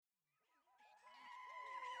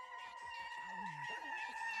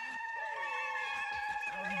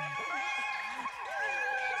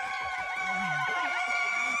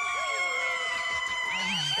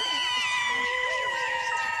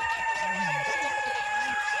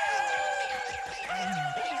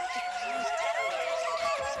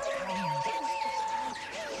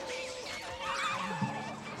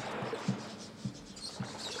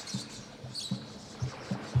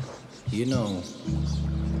You know,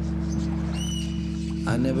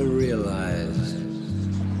 I never realized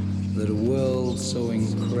that a world so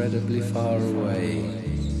incredibly far away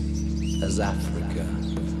as Africa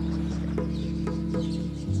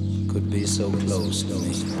could be so close to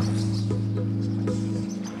me.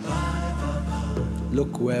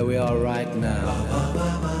 Look where we are right now,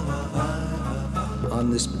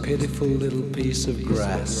 on this pitiful little piece of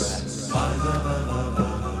grass,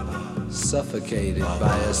 suffocated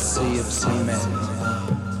by a sea of cement,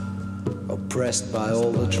 oppressed by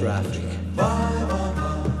all the traffic.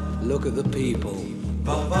 Look at the people,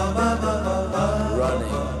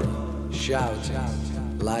 running,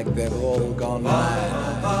 shouting, like they've all gone mad.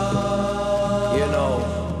 You know,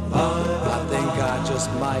 I think I just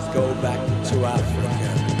might go back to Africa.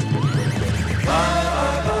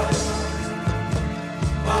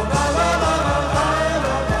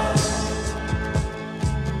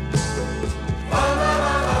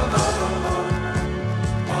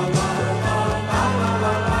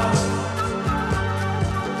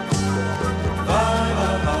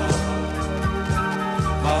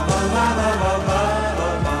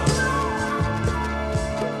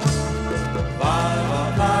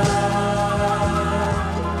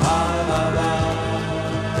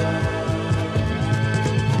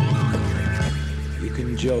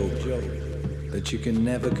 Joke that you can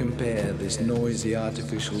never compare this noisy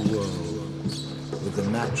artificial world with the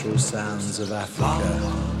natural sounds of Africa.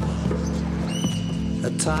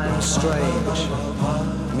 At times strange,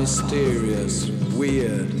 mysterious,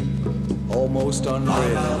 weird, almost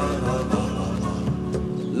unreal.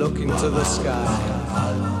 Looking to the sky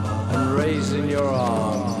and raising your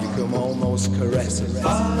arm, you can almost caress it.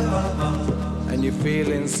 And you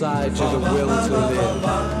feel inside you the will to live.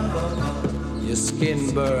 Your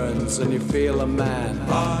skin burns and you feel a man,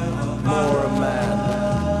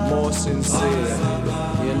 more sincere.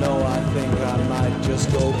 You know, I think I might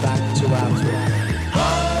just go back to Africa.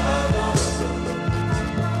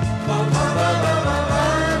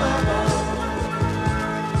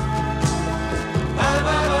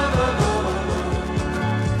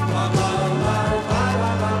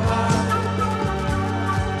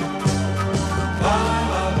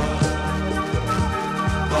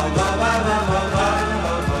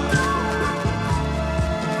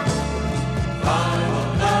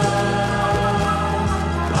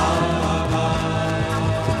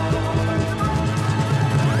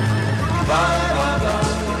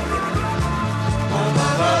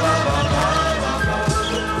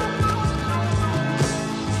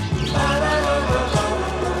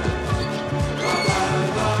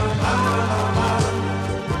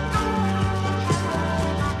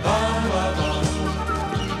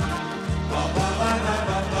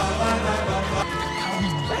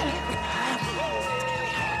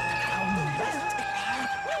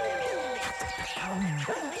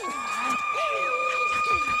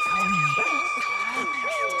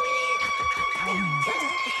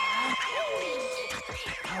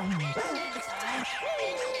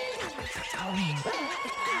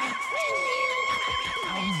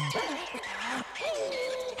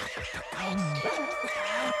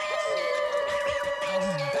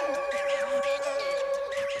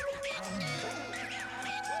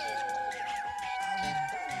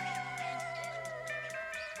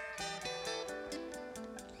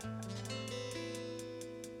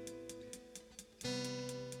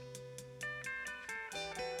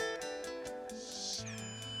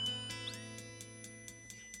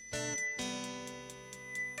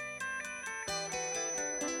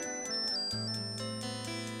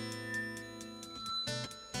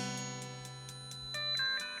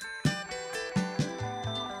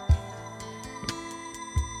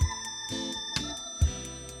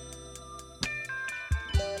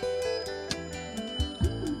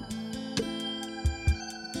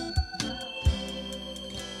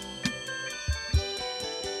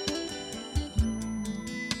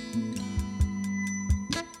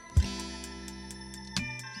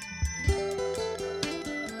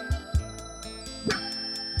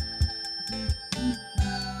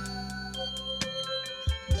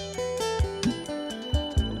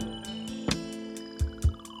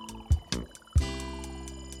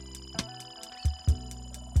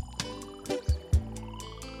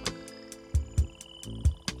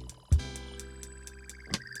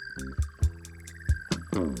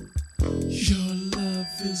 Your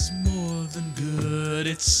love is more than good,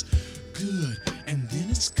 it's good, and then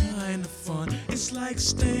it's kind of fun. It's like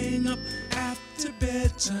staying up after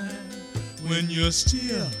bedtime when you're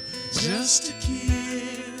still just a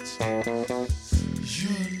kid.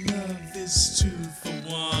 Your love is 2 for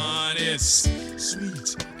 1, it's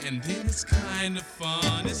sweet and then it's kind of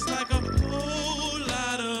fun. It's like a whole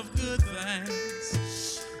lot of good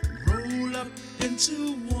things roll up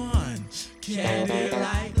into one candy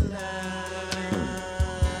like love.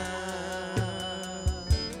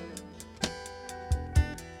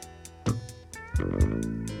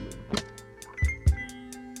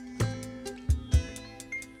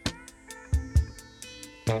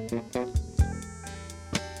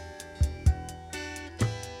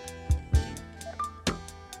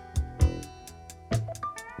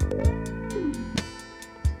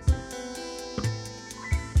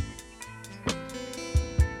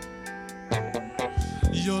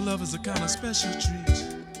 Your love is a kind of special treat,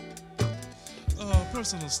 a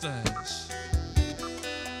personal stash.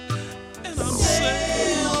 And I'm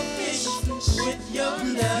selfish with your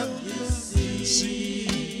love, you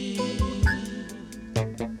see.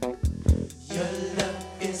 Your love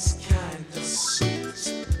is kind of sweet,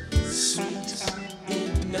 sweet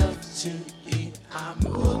enough to eat. I'm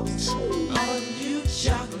hooked on you,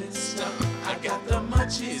 chocolate stuff. I got the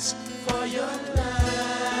munchies for your love.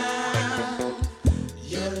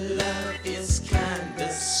 Your love is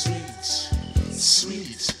kinda sweet,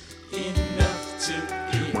 sweet enough to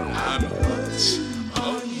eat. I'm hooked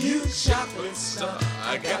on you, chocolate stuff.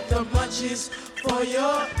 I got the munchies for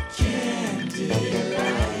your candy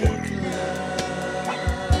like love.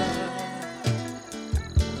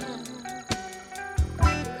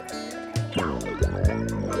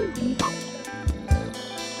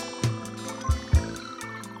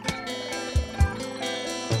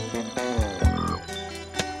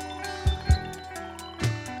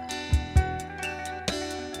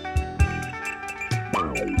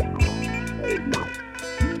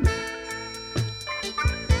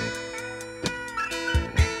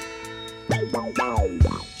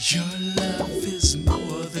 Your love is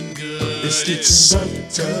more than good. It's so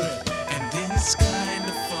good, and then it's kind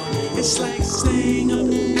of fun. It's like staying up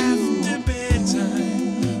after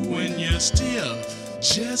bedtime when you're still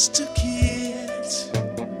just a kid.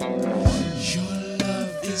 Your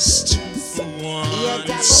love is 2 for 1.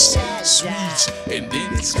 It's sweet, and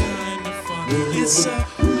then it's kind of fun. It's a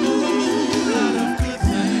whole lot of good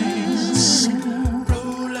things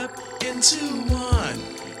roll up into one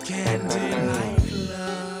candy like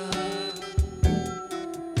love.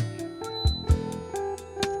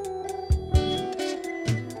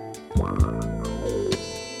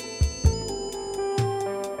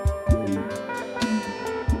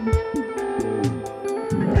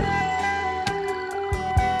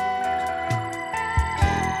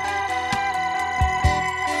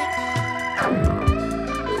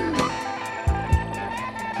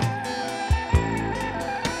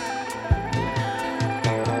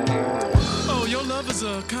 Oh, your love is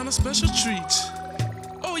a kind of special treat.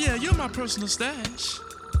 Oh yeah, you're my personal stash.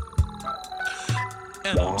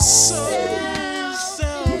 And I'm so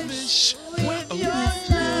selfish with your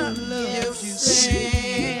love, you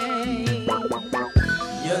see.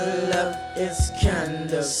 Your love is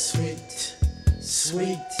kinda sweet,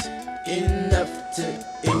 sweet enough to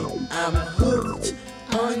eat. I'm hooked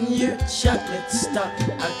on your chocolate stuff.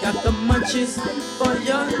 I got the munchies for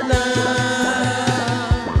your love.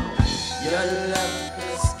 Your love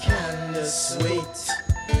is kinda sweet,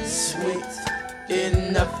 sweet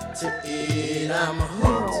enough to eat. I'm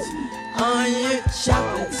hooked on your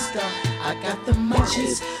chocolate stuff. I got the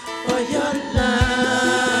munchies for your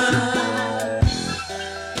love.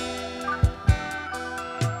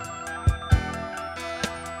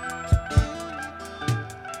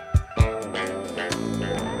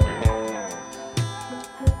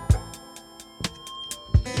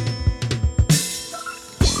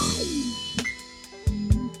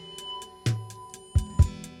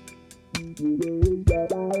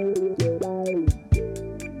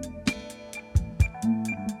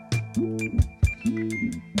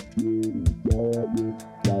 Yeah.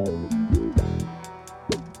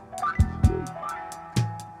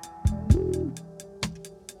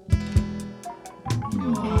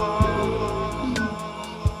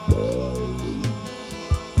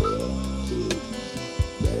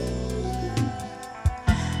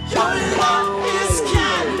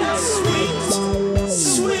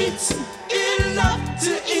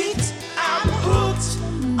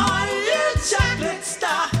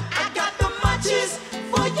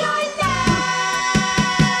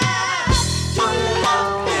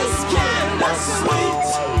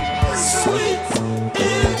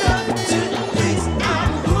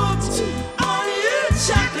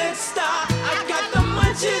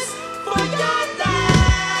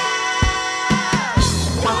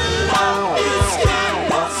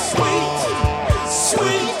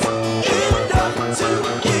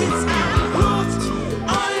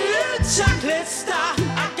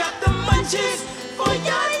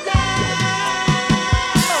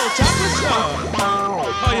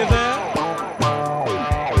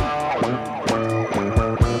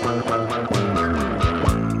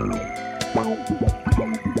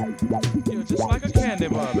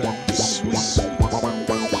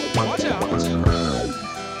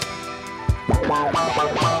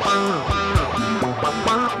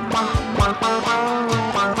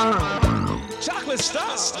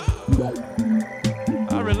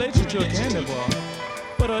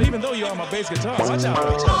 even though you're on my bass guitar, watch out.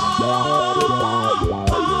 Watch out.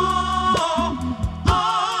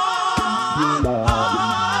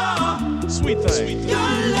 Sweet thing. Your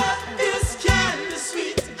love is candy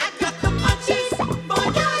sweet. I got the munchies for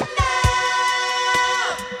your love.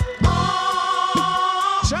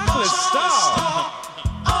 Chocolate Star.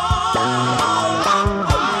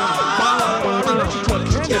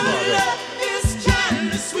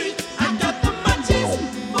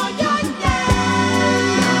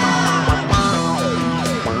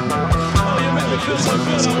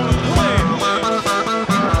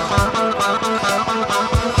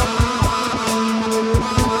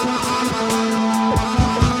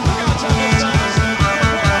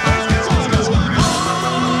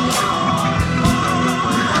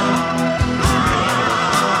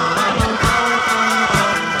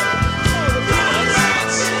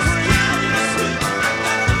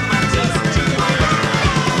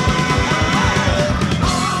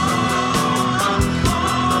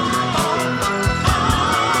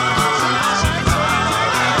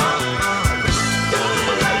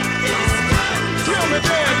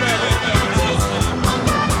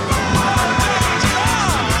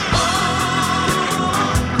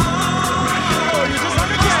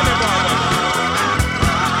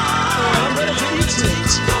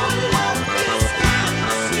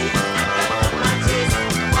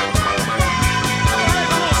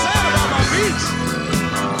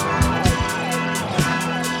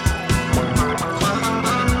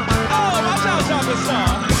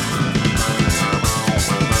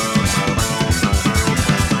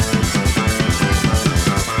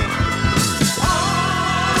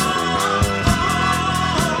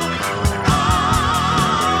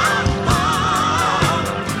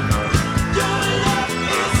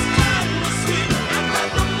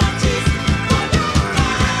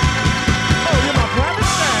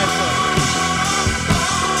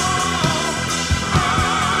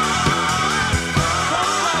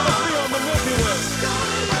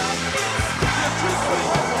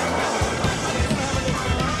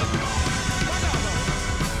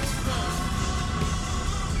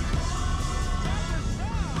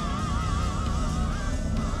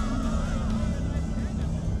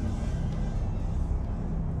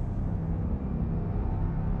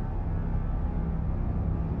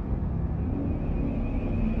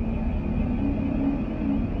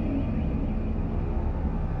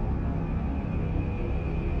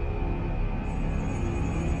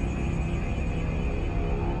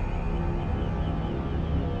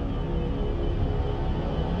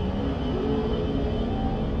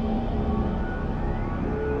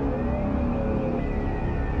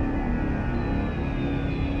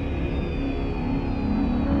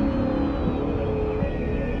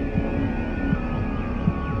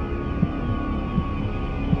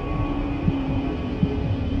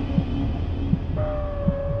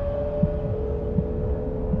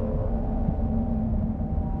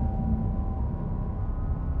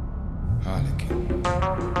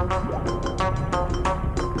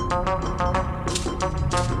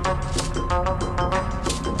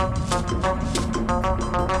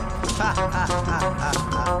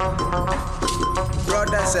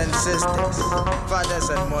 Brothers and sisters, fathers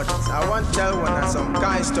and mothers, I want to tell one some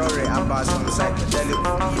kind story about some psychedelic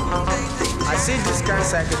woman. I see this kind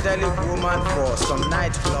psychedelic woman for some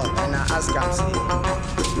nightclub and I ask her, see,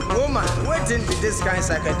 woman, what didn't be this kind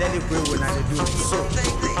psychedelic way when I do so?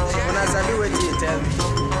 When I say what you tell me,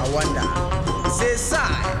 I wonder. Say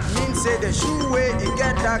sigh, mean say the shoe way you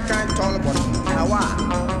get that kind tall bottom. Now what?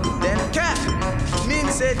 Then cap, mean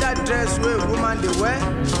say that dress way woman they wear,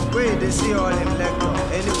 where they see all in lecture.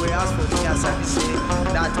 Anyway, as for me as I say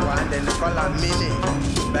that one, then they call her meaning.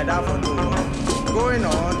 Better for no one. Going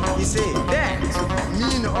on, he say that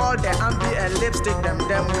mean all the ambi and lipstick them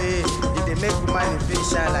way, they make woman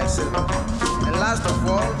face shine like silver. And last of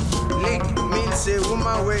all, lick means say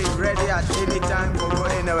woman way ready at any time for go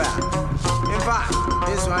anywhere. In fact,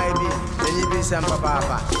 this one be then you be some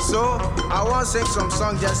papa. So I want to sing some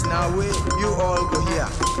song just now where you all go here.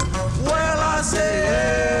 Well, I say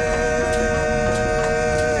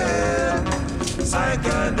yeah,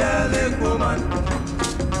 psychedelic woman.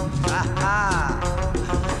 Aha,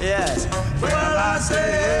 yes. Well, I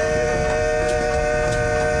say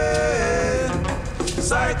yeah,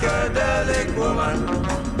 psychedelic woman.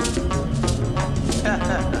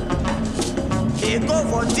 He go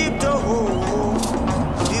for deep toe ho,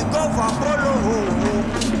 he go for polo ho,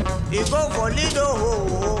 he go for lido ho,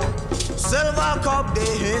 silver cup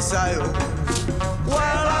they inside ho.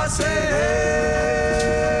 Well, I say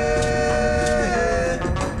hey,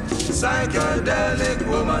 psychedelic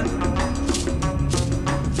woman.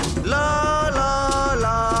 La la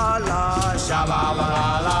la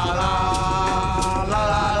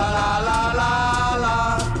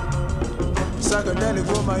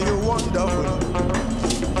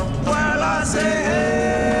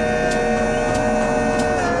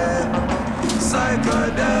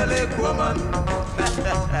woman.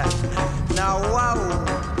 Now wow,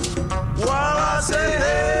 while I say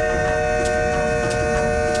hey,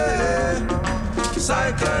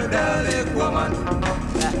 psychedelic woman.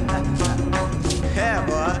 Hey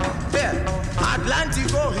boy, yeah.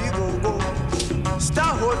 Atlantic oh he go go,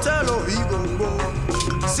 Star Hotel oh he go go,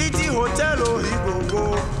 City Hotel oh he go go.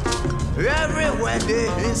 Everywhere they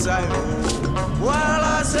inside oh, while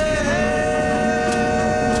I say hey,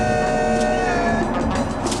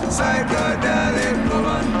 psychedelic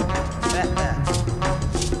woman. Yeah,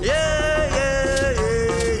 yeah, yeah,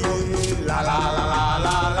 yeah. La la la la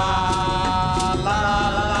la la la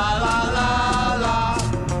la la la.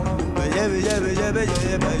 Yeah, yeah, yeah,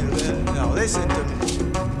 yeah, yeah. Now listen to me.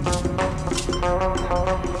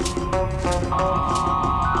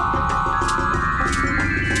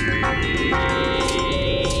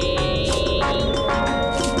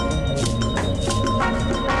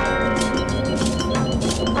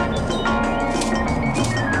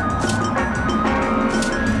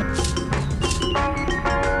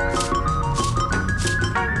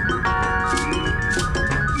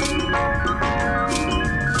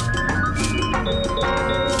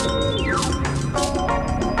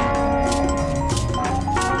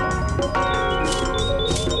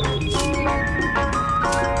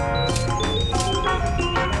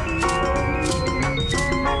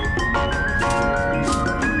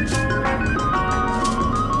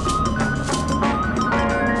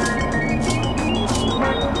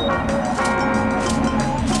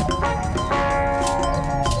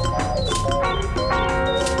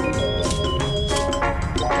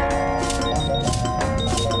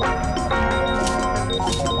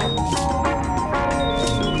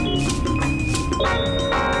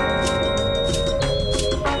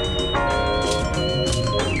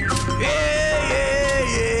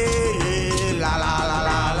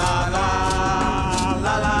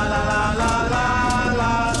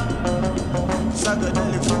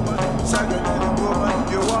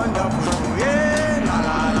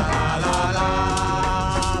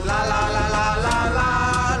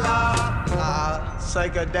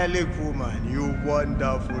 Psychedelic woman, you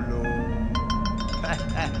wonderful, oh.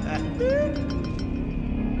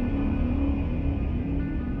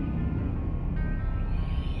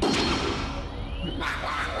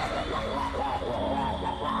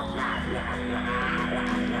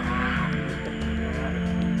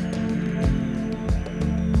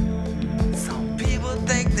 Some people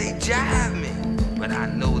think they jive me, but I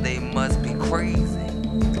know they must be crazy.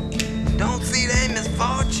 Don't see their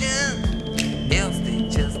misfortune, else they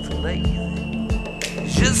just too lazy.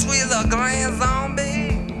 Je suis a grand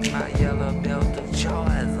zombie, my yellow belt of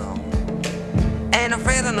choice on. Ain't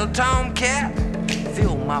afraid of no tomcat,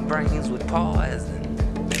 fill my brains with poison.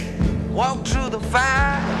 Walk through the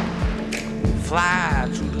fire, fly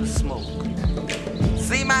through the smoke.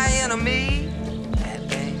 See my enemy at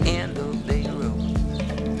the end of the road.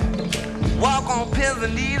 Walk on pins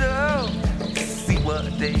and needles, see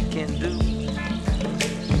what they can do.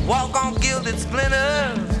 Walk on gilded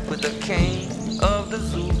splinters with the king of the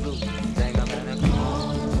Zulu. Dang, I'm in a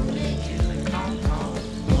call.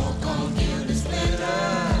 Walk on gilded splinters.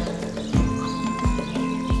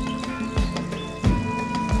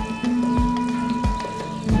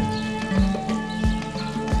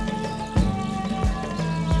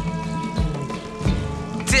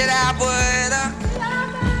 Did I put up?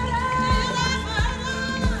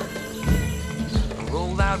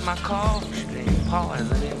 Roll out my coffee.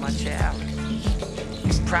 Poison in my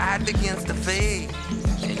chalice. Pride against the faith,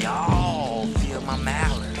 and y'all feel my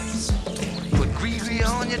malice. Put greasy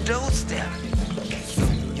on your doorstep,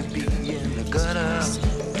 soon you be in the gutter.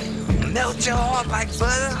 Melt your heart like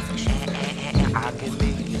butter, I can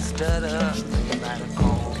make you stutter. Somebody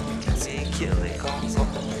call me, kill it, come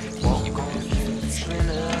walk on the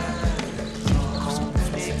spinner. Come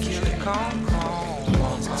me, kill it, come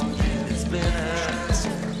walk on the spinner.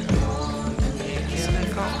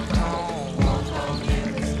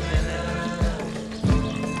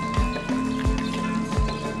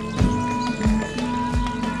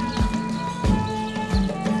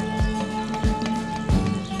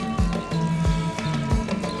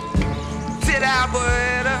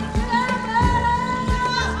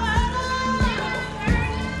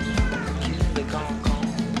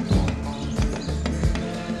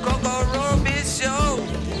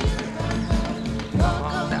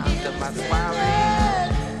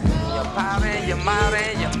 Your mommy,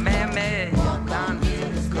 your mammy, your auntie,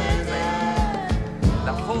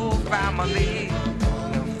 the whole family,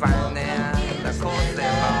 you find them, the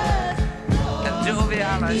Cosimo, the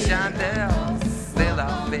jovial Chandel, still a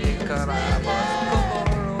big carabas, Coco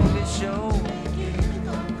Roby show,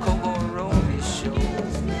 Coco Roby.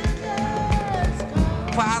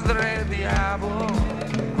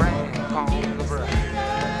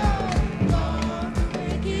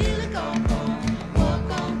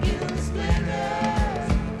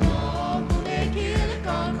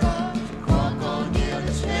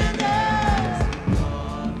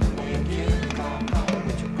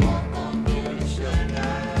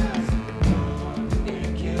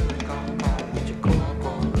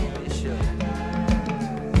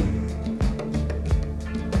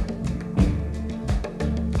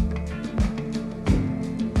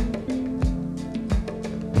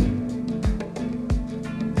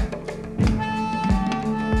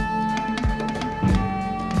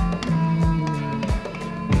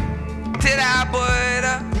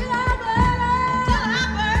 Tirabuera.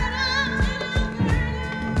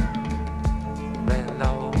 When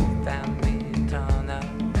low family turn up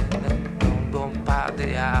and don't go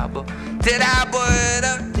party album.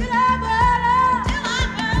 Tirabuera.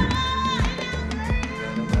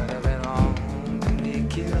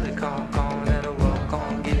 Kill the con and a walk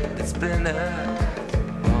on get the spinner.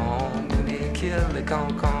 Kill the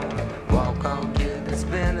con, walk on, get the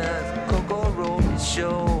spinners, Coco Roll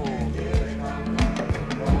show.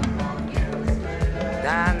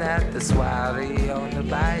 Down at the soiree on the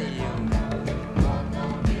bayou.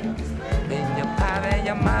 In your pare,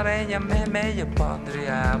 your mare, your meme, your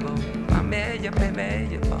podriabo. Mame, your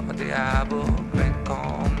peme, your podriabo. Drink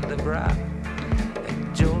on the bra.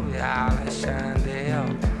 And jovial and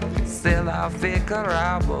chandelle. Still our figure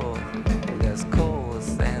rabo. Let's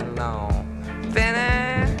coast and long.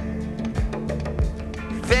 Finny,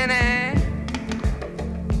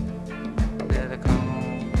 better come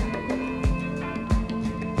home.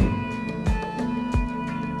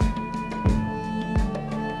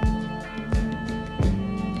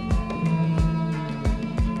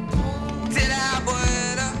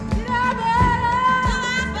 Tirabuera,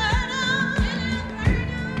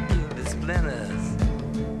 give the splinters.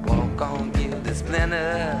 Walk on, give the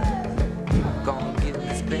splinters. Walk on, give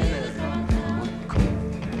the splinters.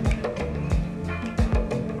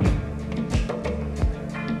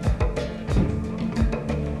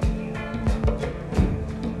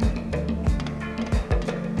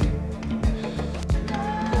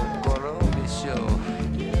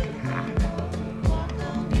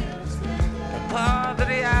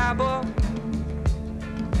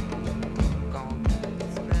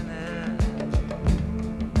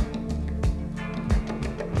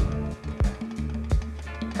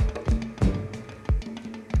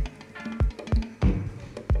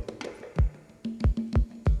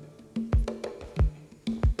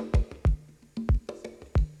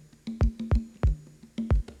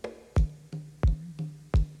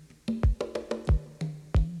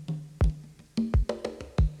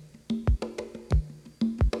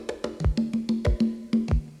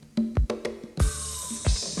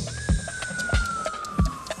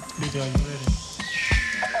 Are you ready?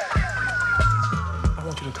 I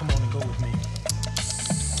want you to come on and go with me.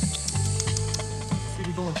 See,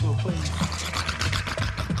 we going to a place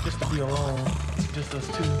just to be alone, just us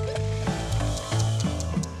two.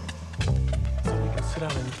 So we can sit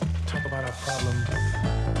down and talk about our problems.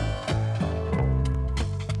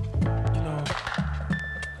 You know,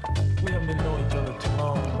 we haven't been knowing each other too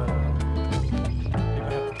long, but if I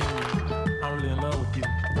have to tell you, I'm really in love with you.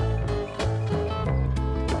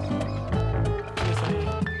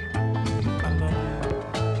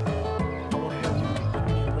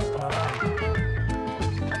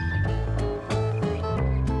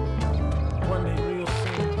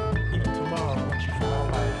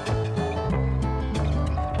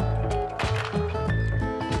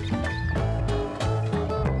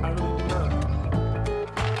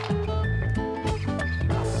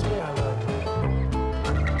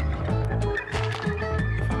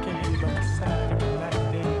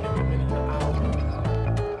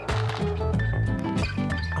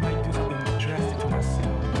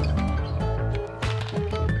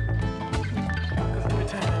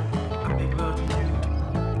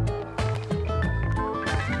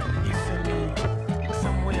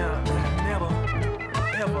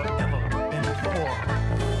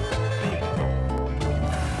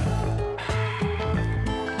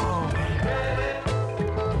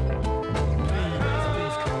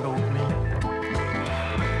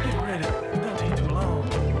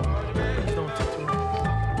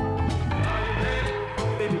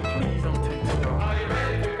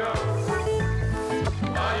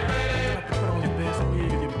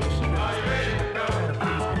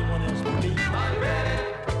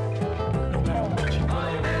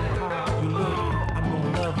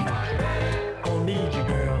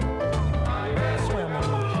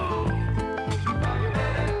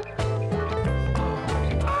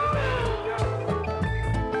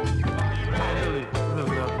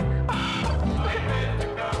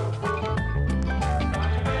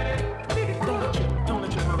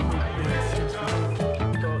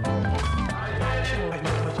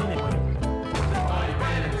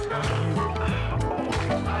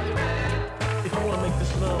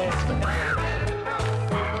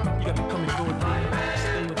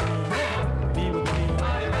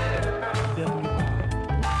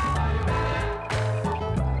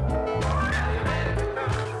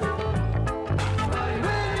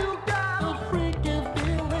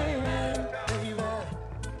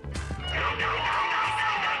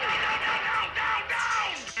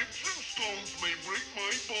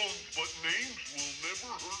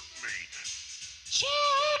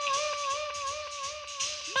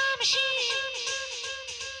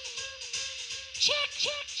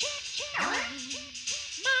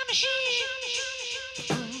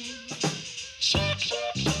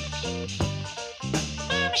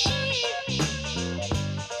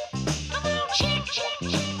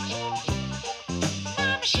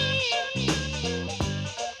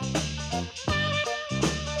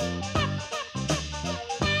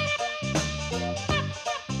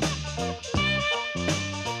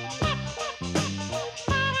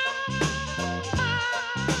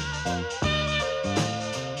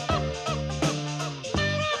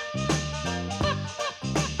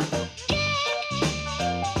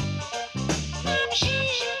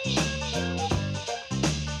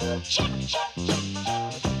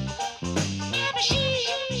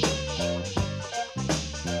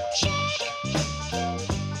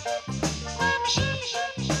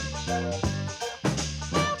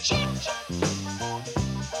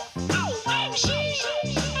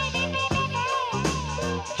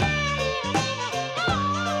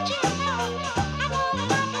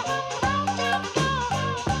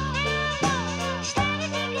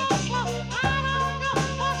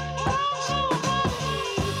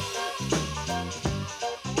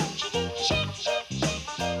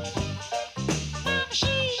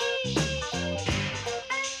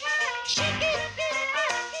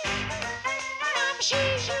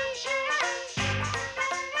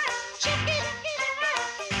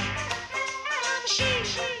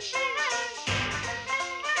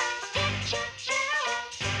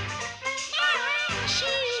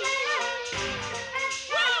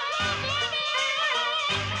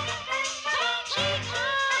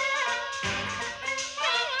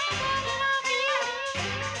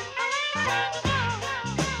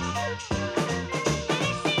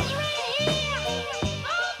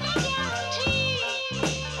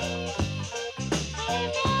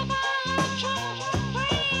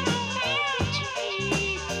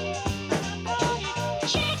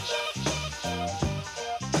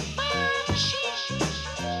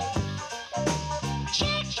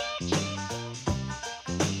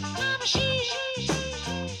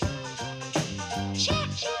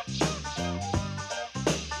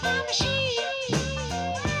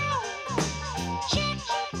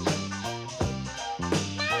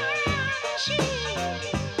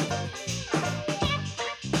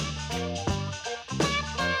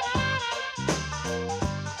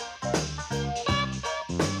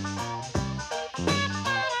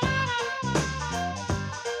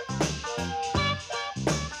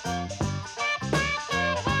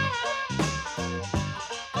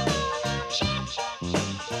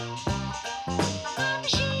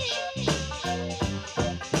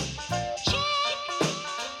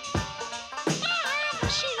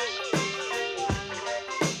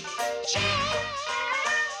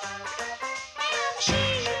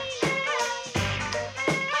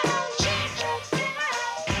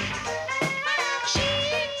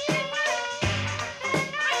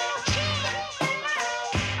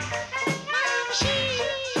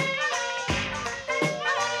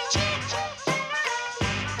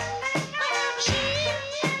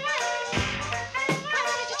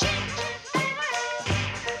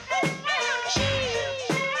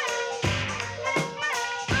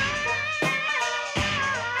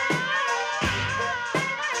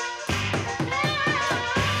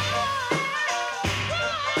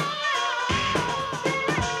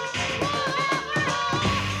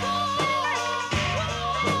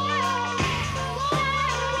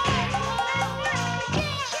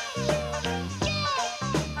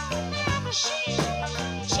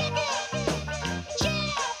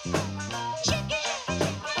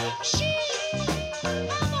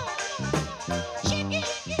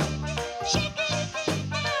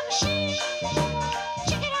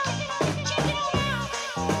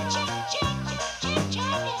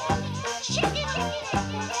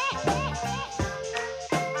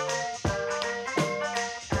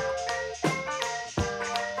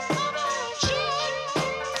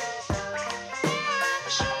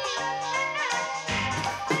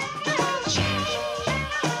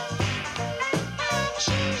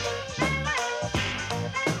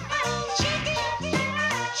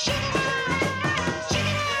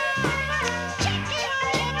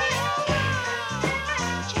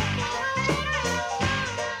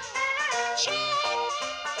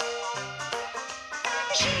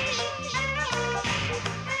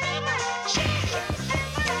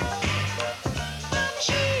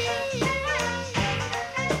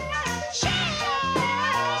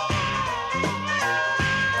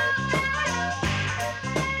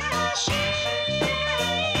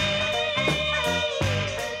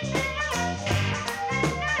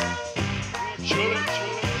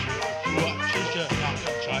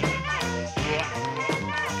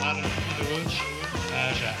 Luca,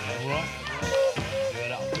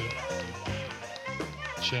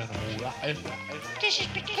 zijn horen. Dit is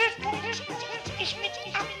de Kleurpot, is met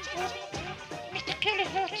antwoord, met de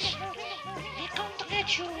Kleurpot. Hier komt de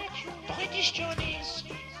radio, British Johnny's,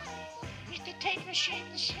 met de tape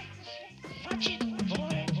machines. Wat je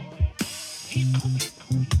hoor, hier komt.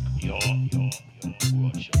 Ja,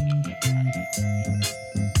 goed zo.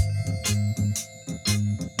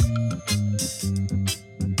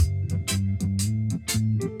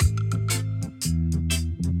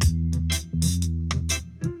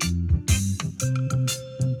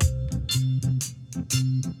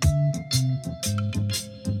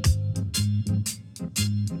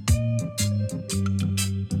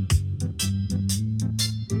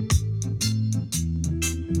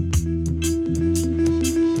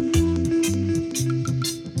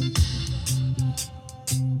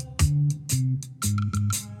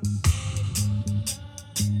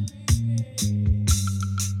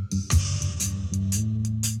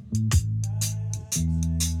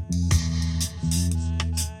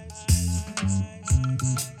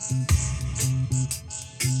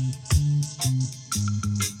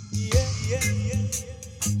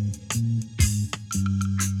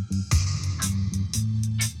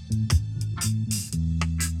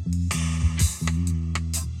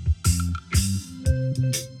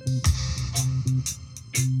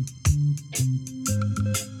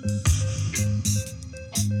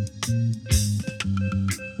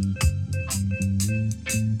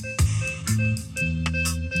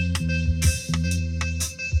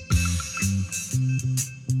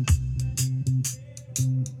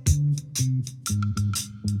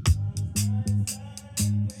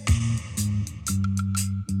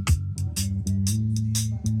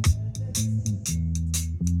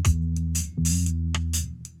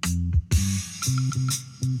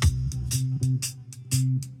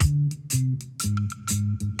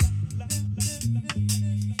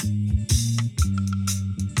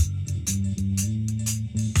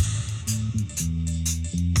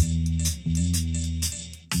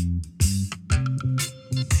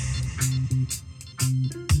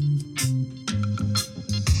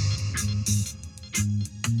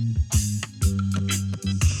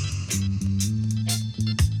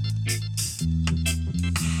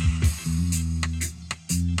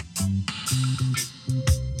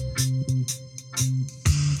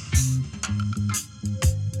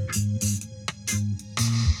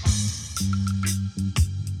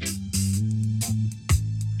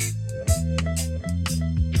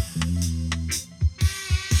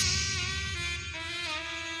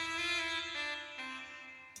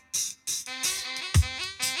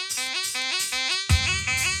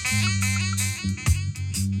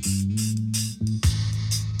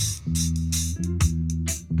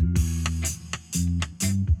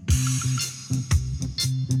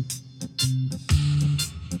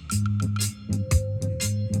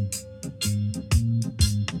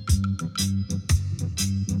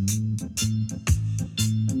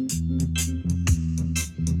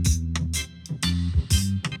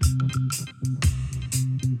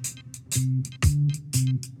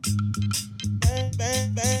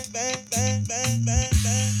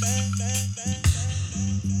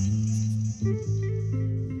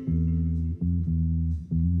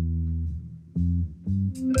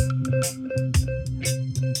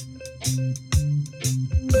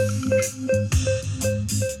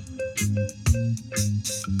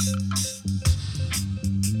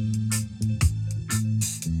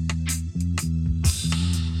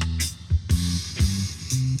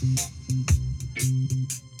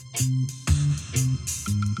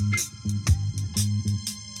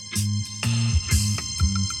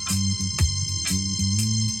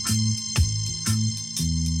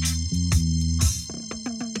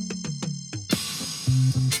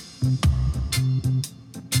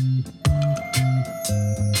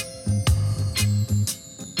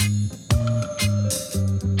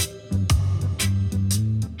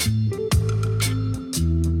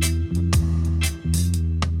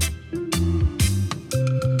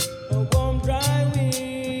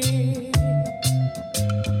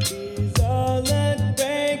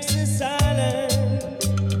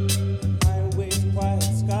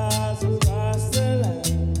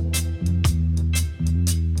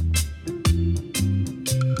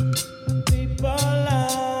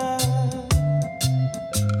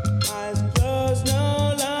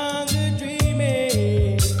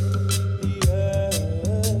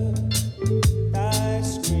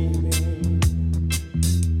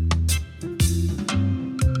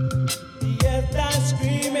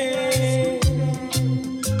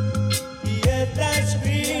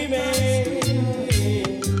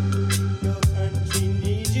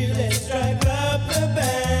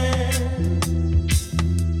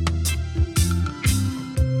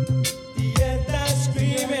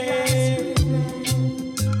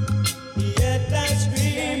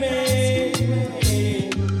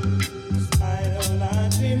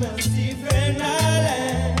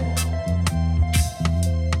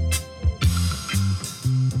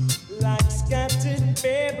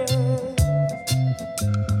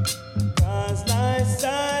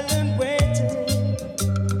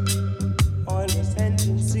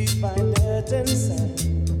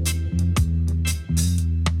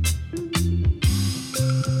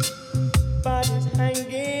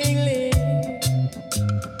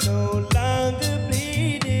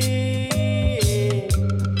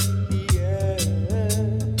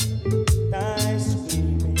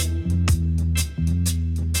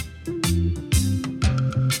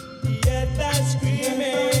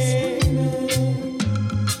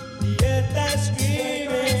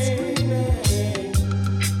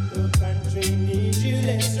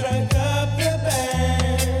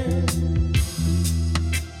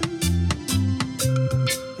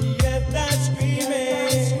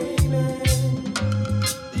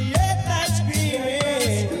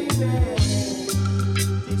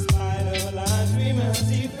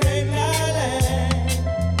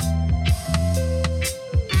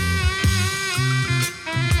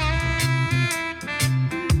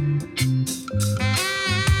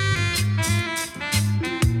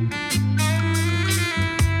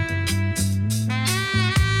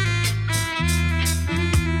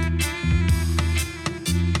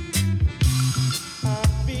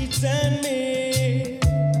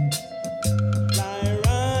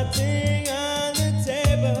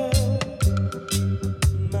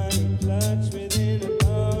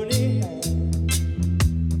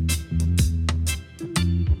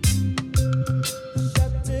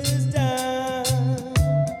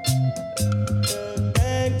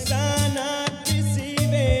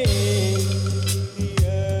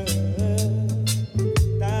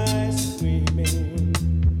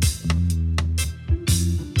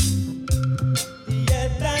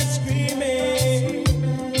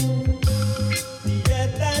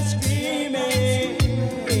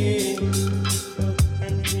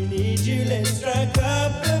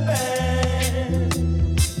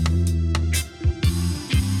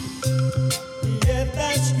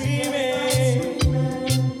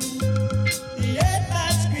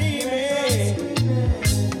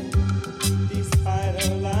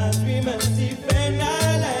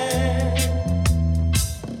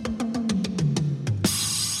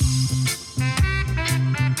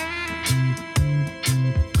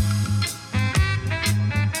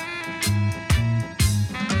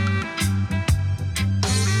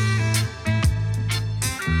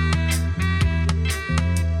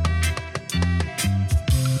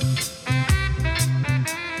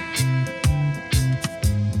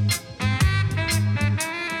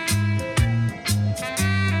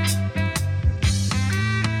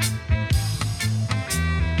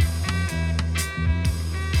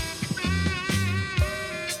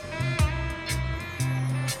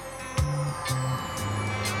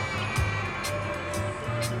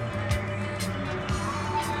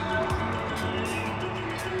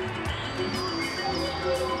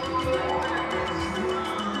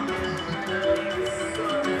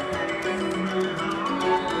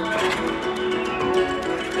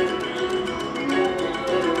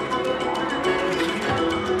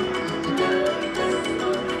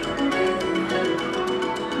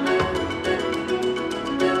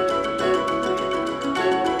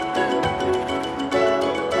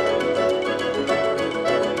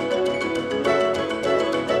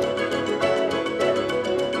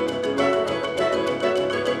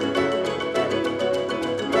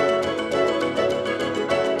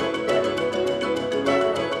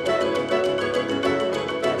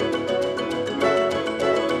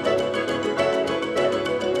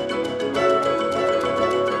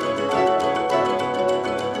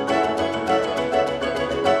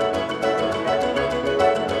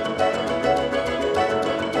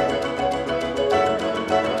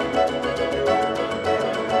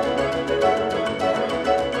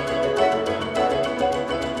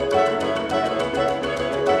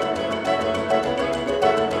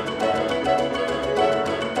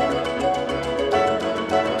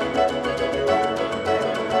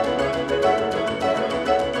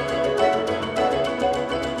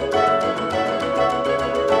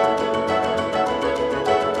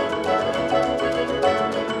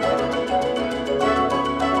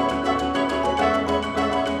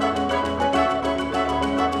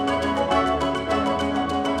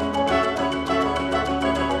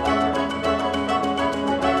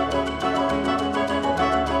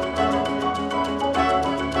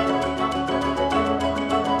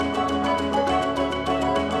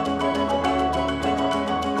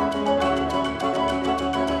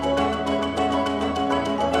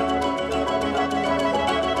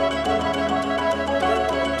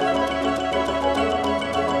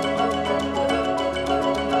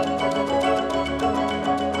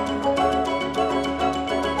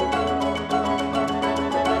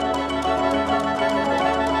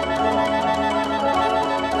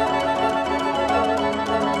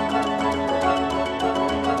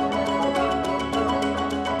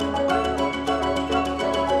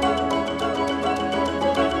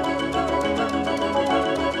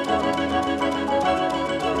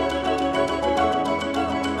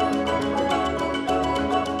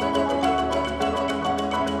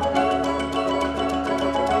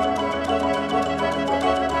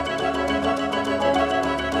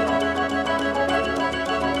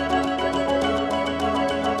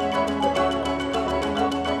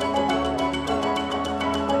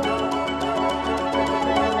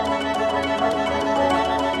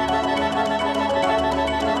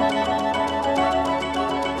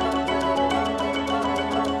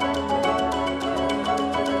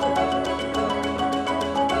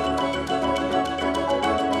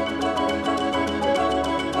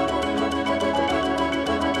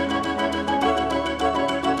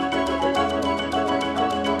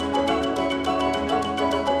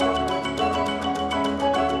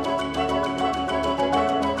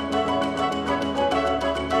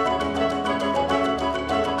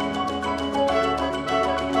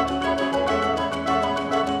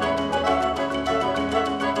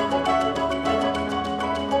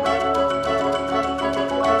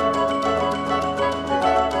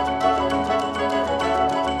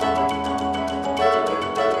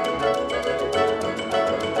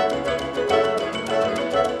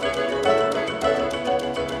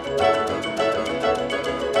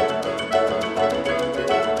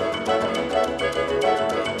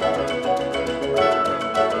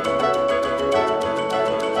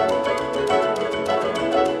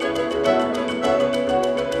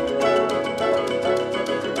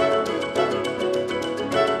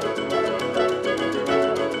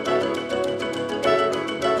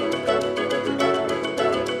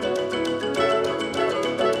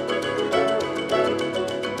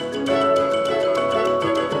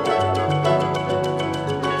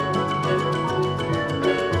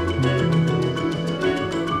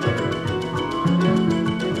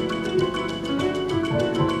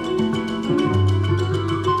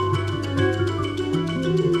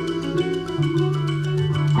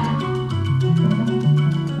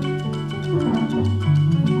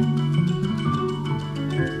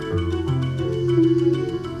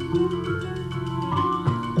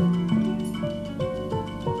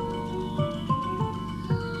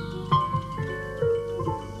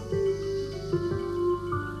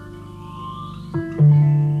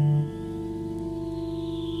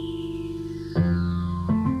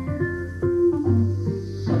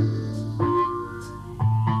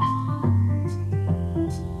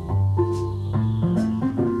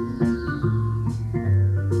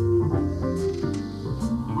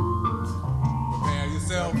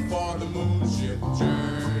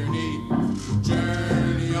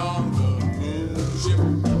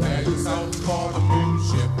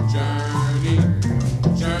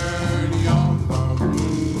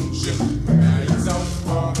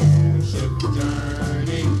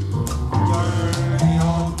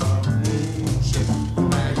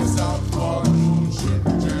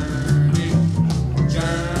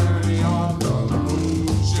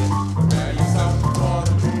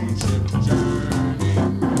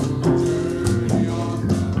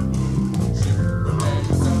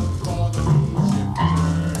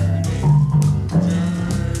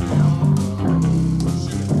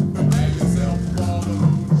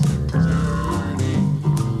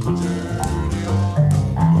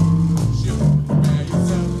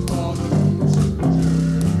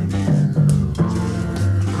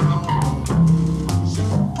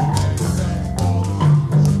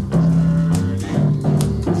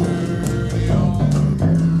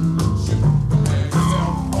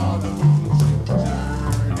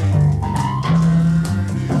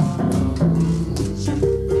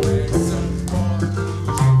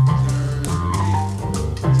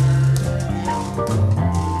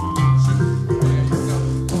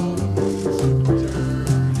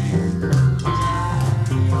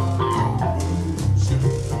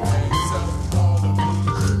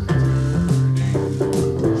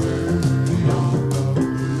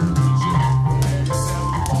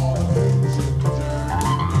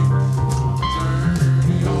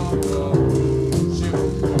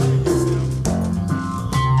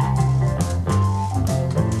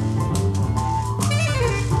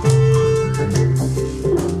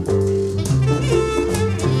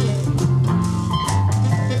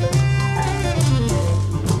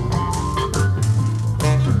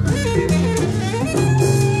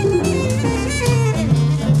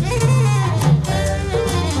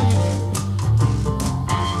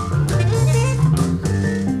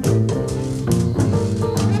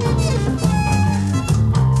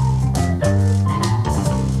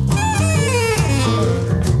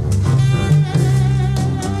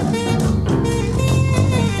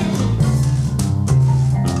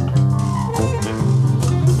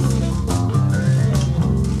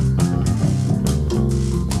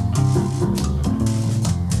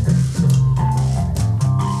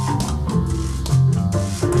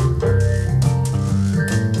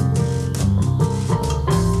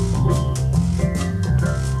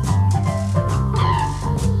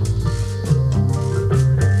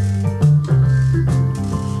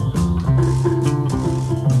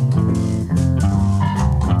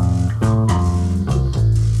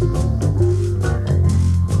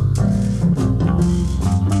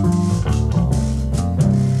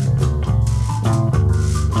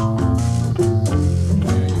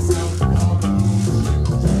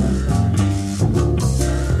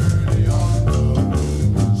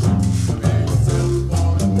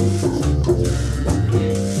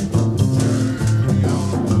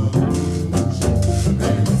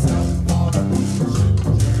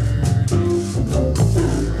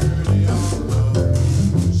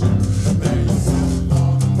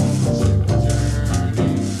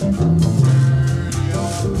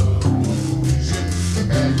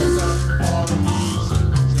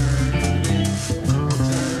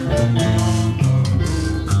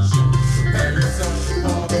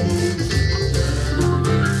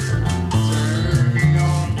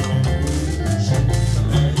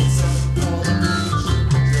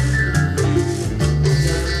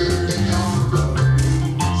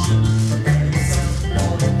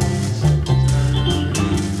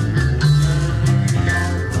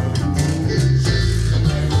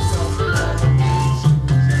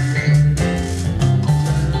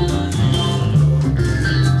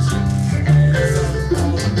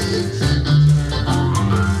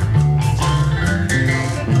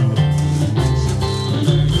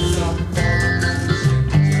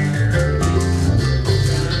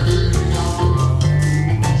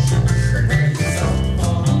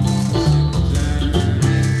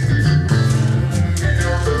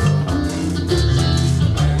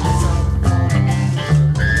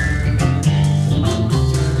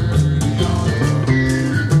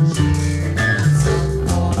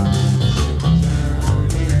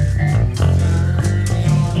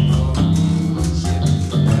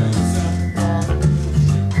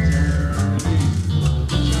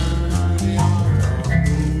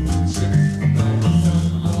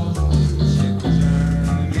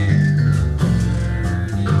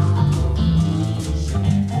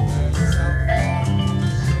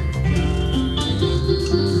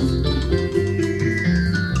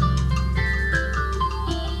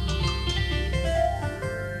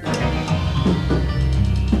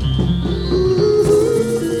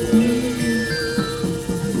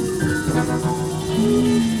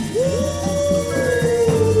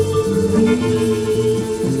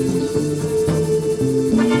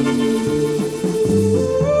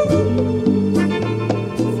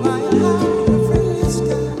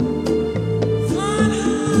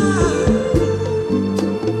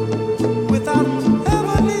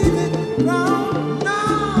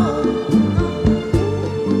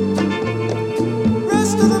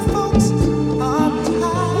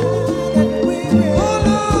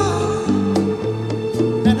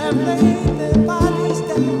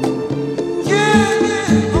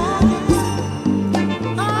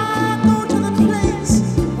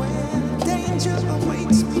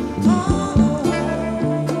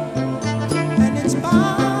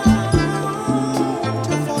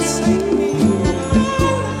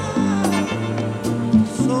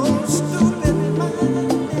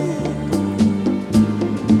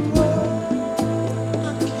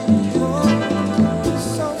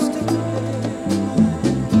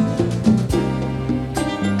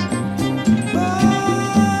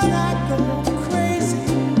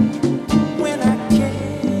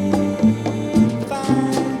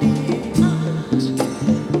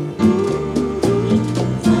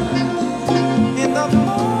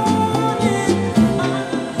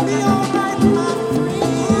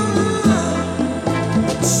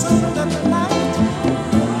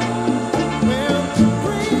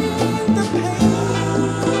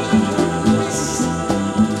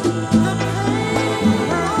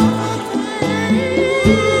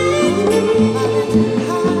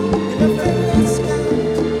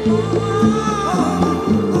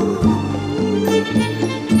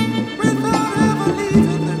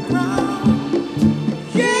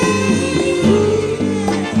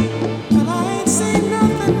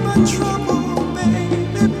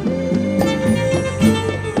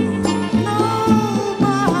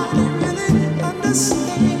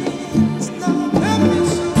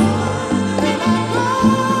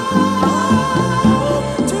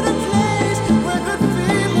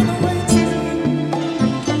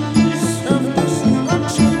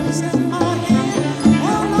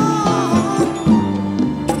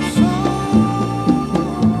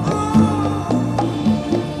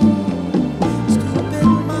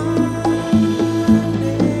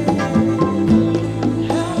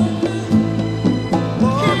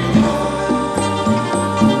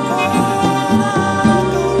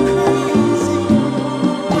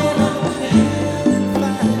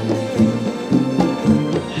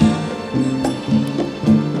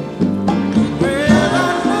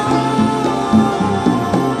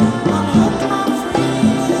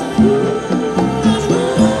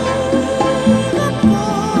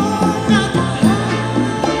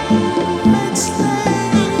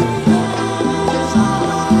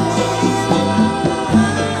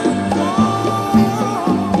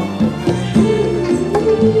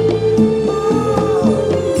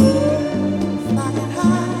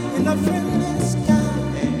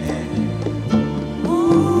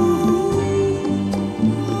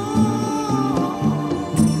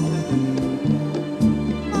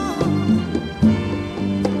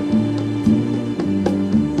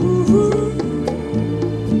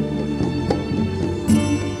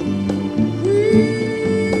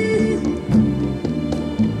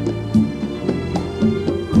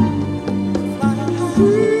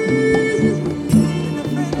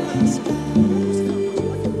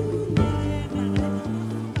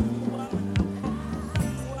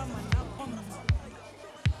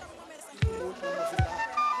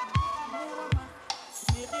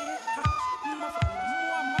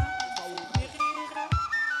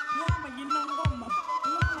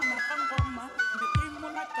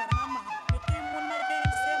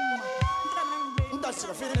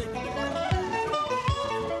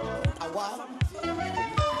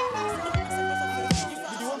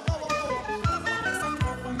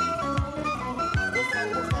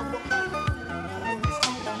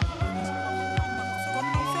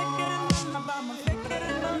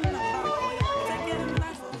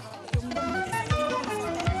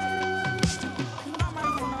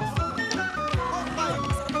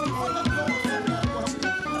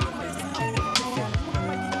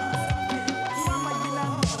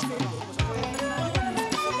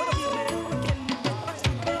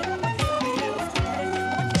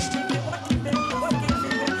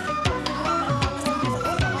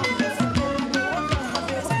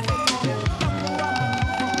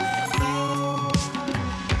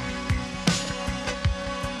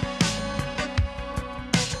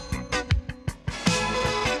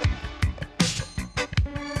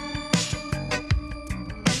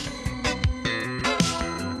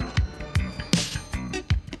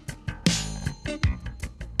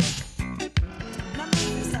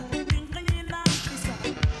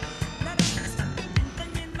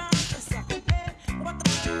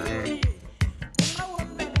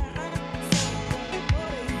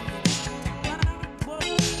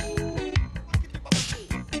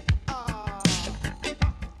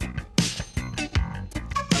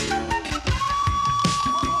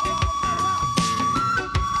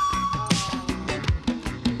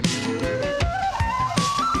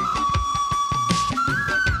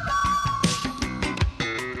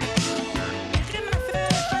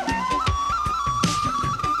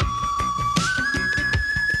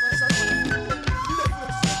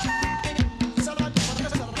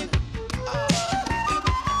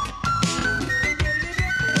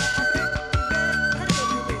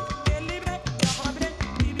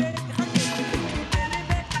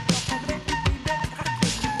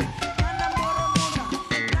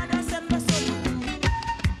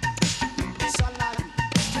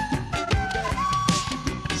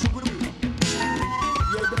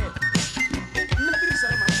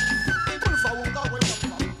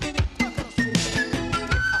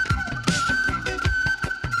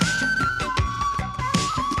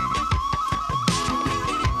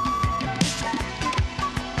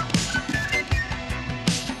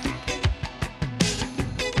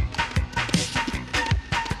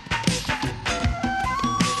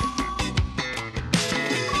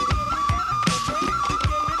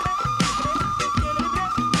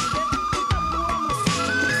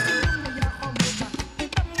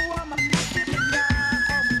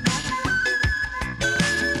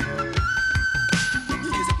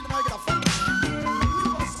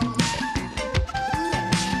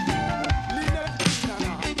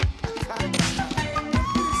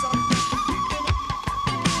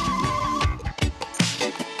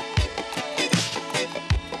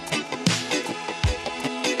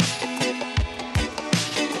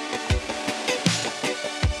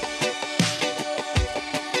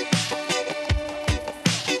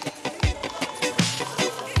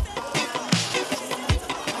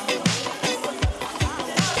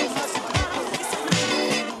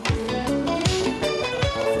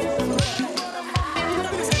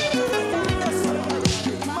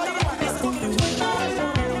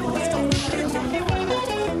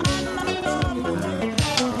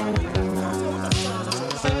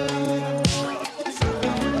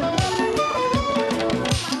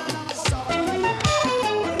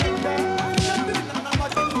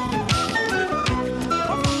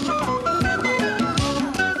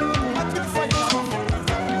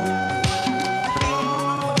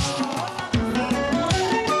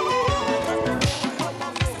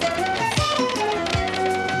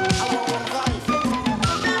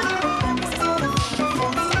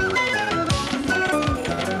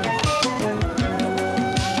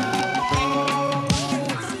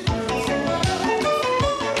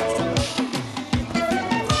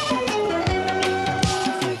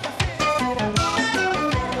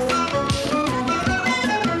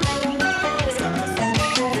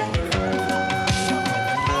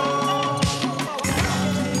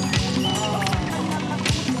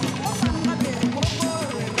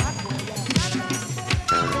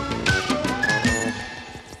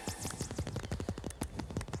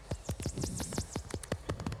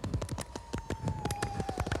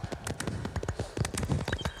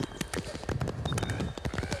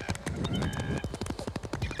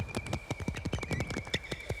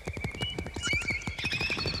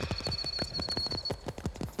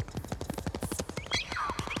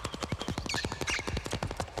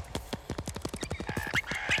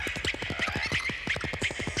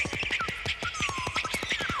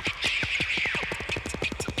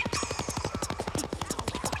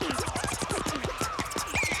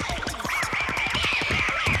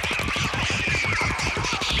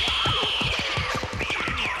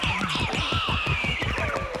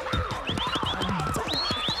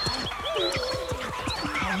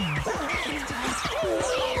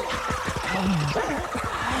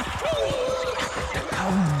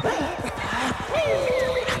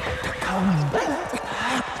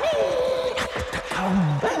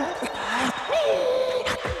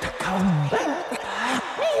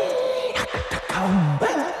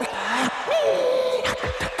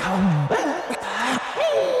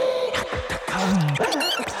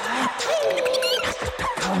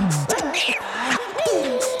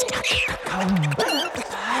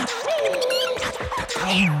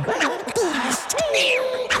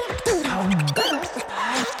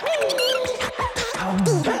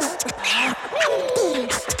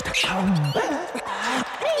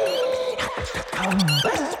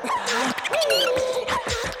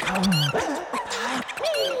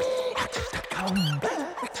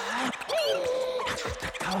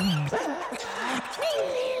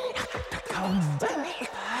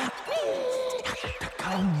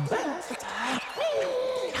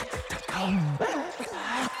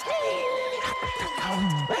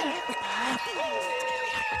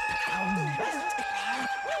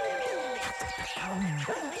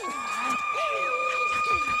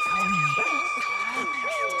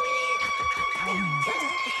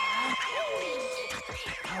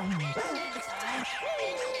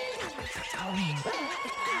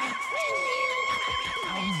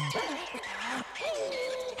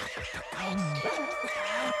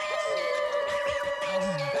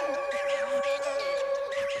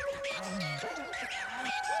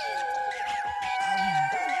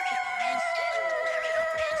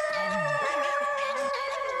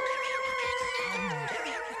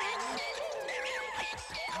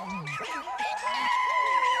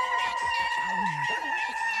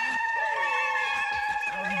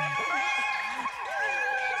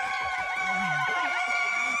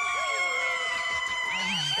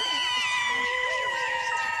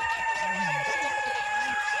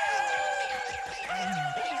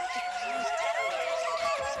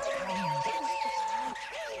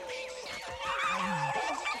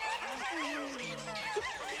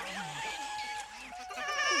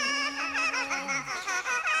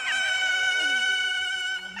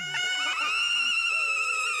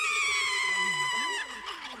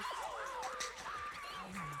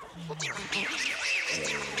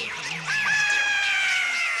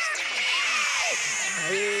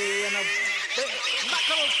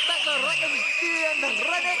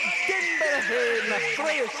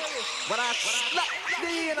 But I slapped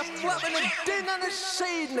thee and a flapping and din on the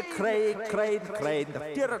side and the cried, the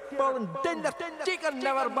fear of falling din the chicken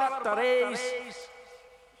never backed the race.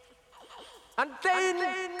 And then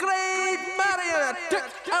cried Marion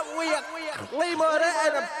took away a claymore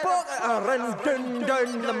and a bucket and ran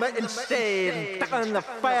down the mountain stair and took on the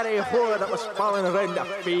fiery whore that was falling around the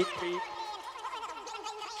feet.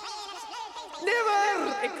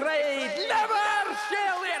 Never, he cried, never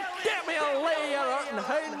shall there get me a layer and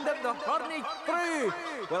hound of the horny crew.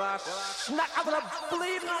 With a snack of the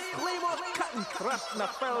blade and a claymore cut and thrust and I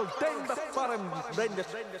fell down before him round the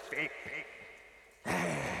feet.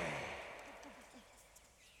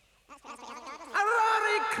 A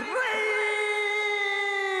rory cried!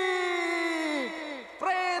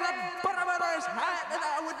 Pray the barbarous hat that I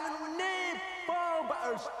would nae fall, but I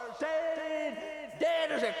was dead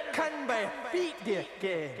as a can by feet, dear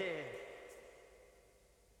ken.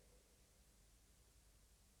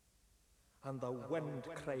 And the wind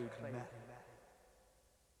cried merry.